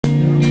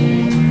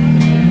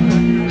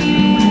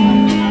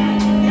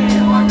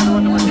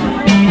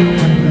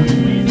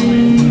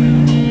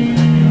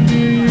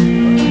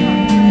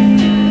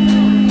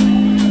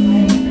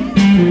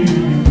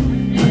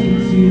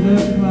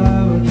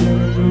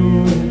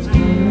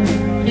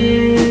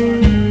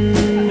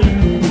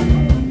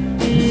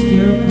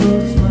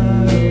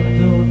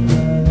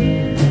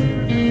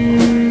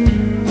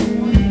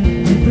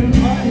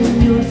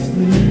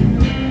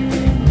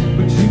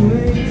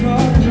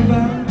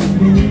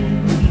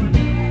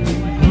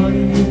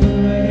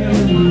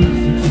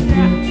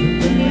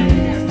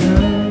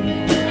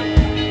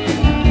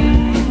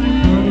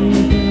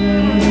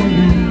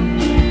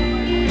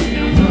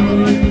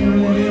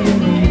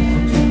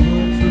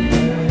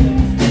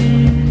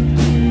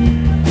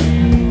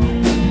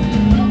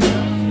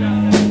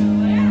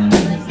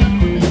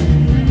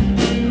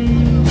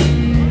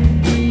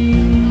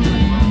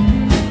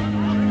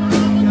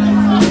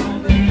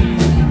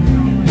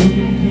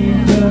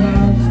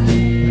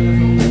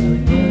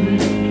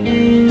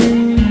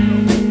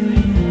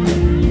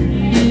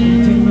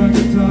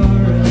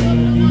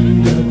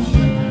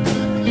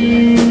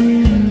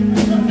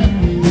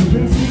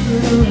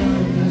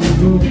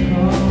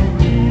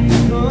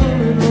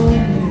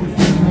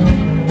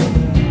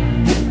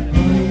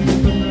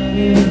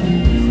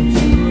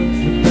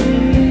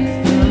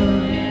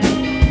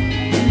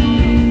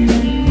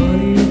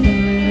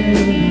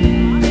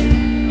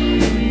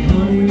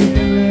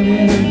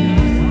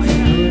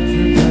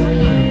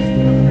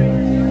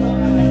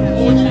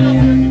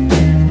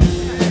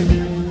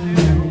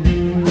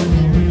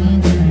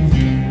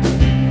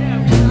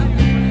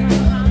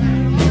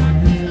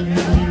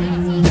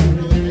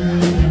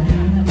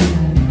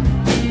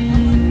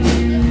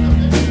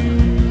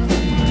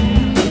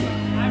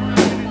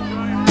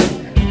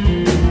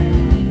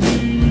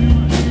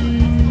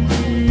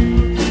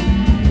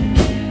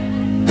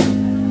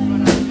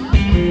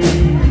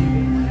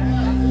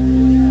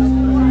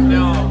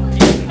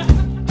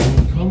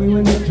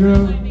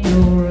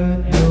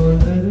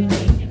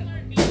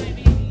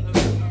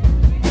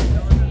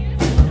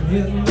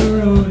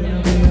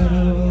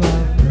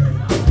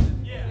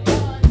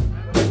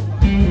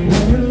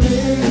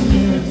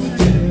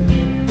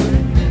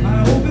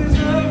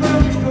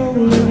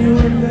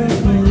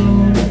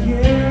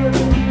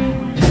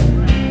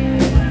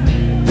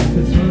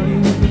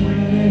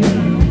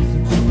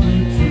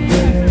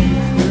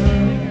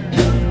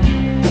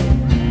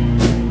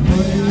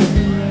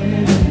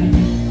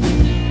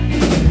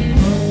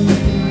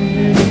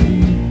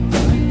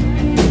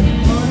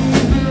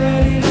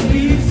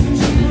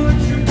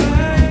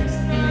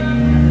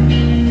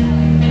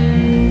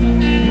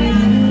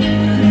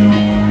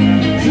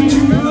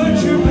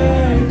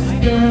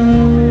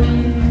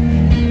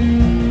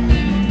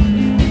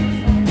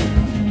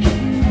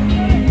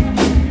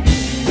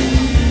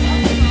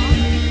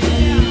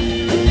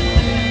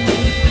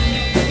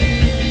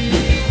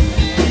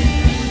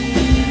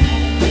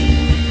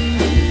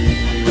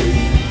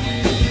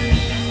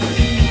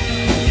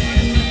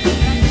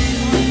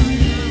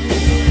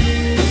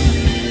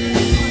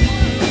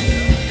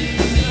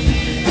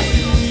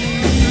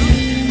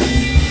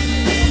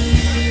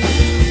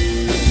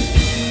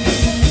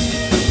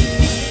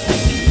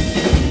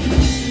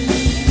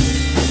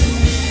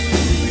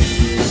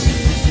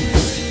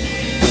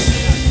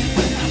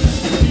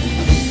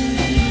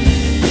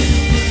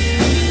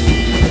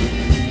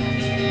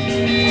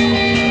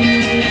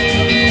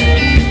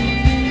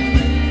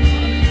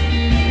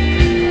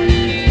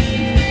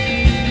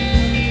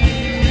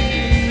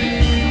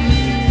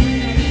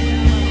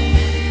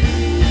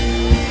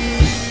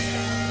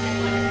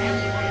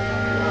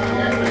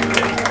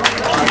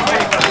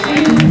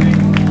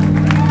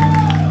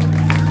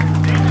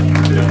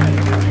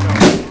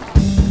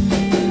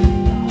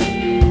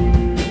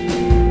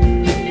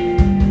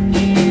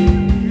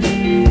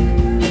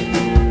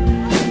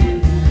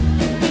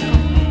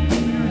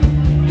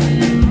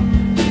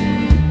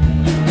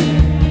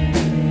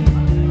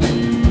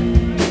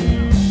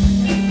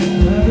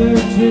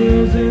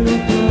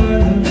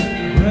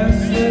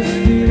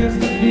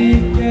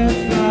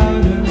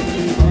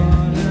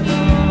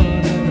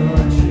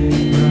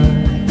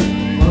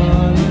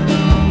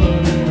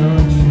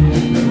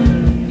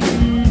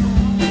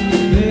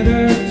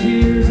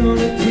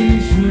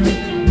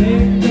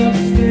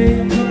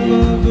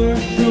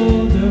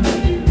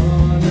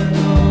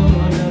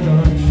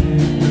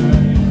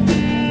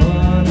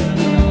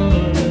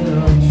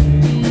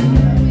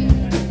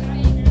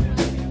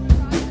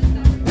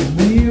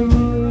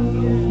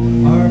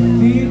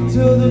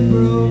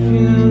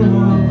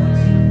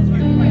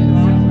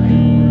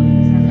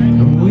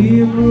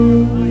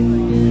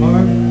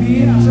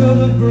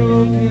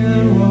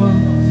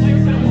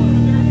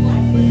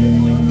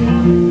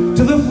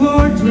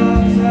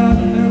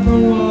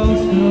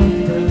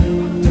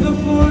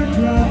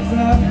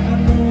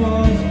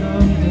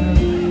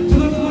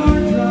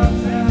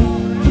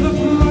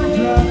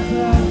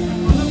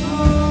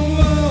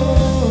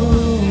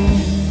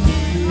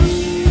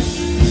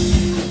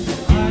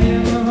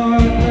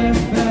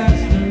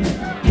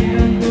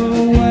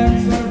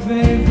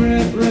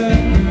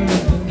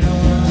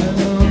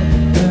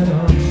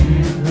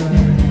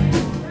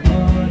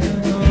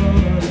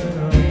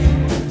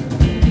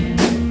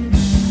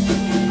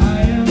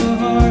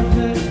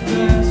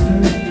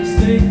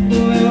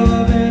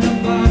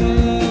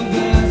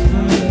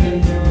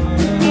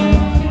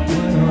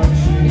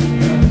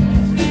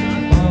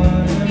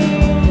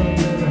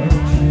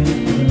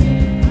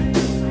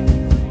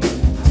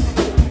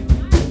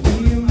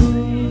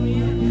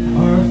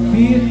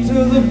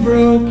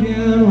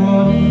broken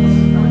walls.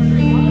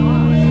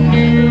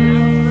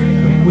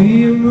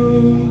 We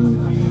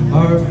move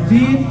our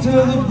feet to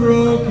the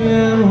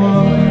broken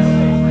walls.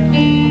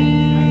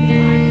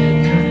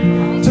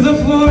 To the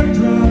floor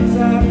drops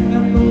out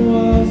and the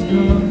walls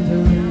come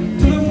down.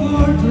 To the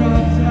floor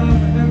drops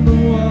out and the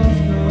walls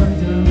come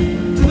down.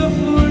 To the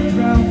floor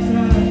drops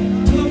out.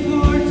 To the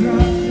floor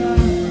drops out.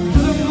 To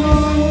the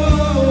floor.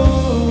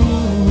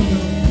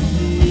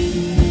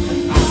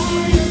 And I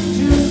am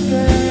just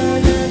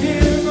an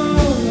animal.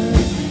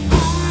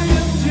 I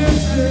am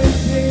just a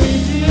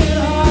caged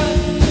heart.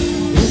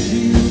 If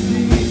you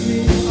beat me,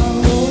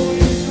 I'll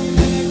always come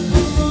back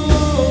home.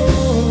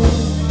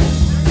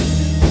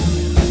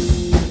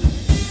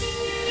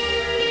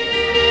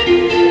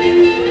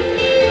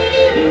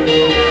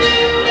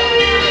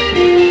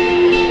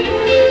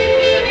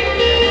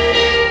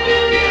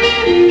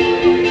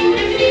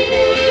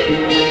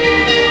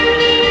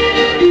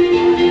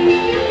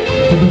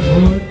 To the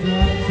floor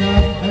drops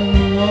out and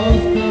the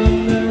walls come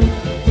down.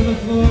 To the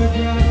floor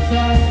drops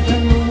out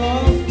and the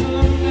walls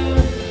come down.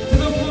 To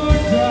the floor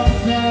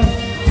drops out.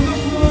 To the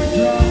floor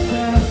drops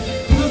out.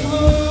 To the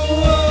floor.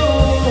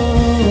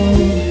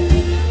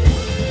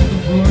 To the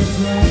floor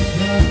drops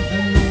out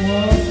and the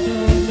walls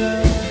come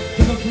down.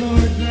 To the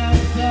floor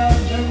drops out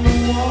and the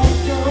walls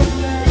come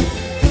down.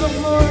 To the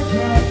floor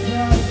drops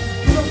out.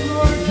 To the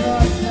floor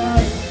drops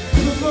out. To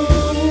the floor.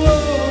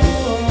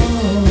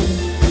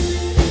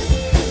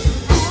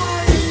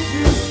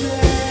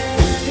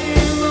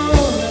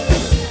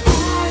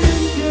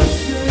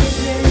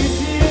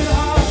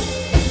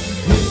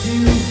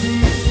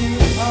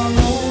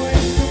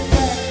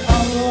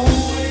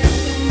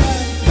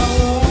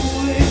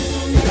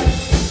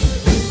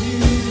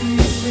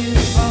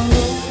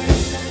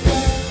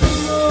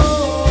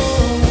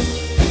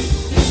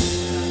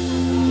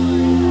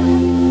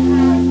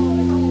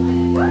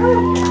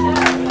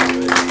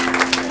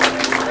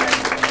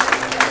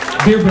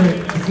 Beer break.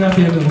 It's not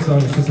the end of the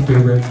song, it's just a beer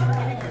break.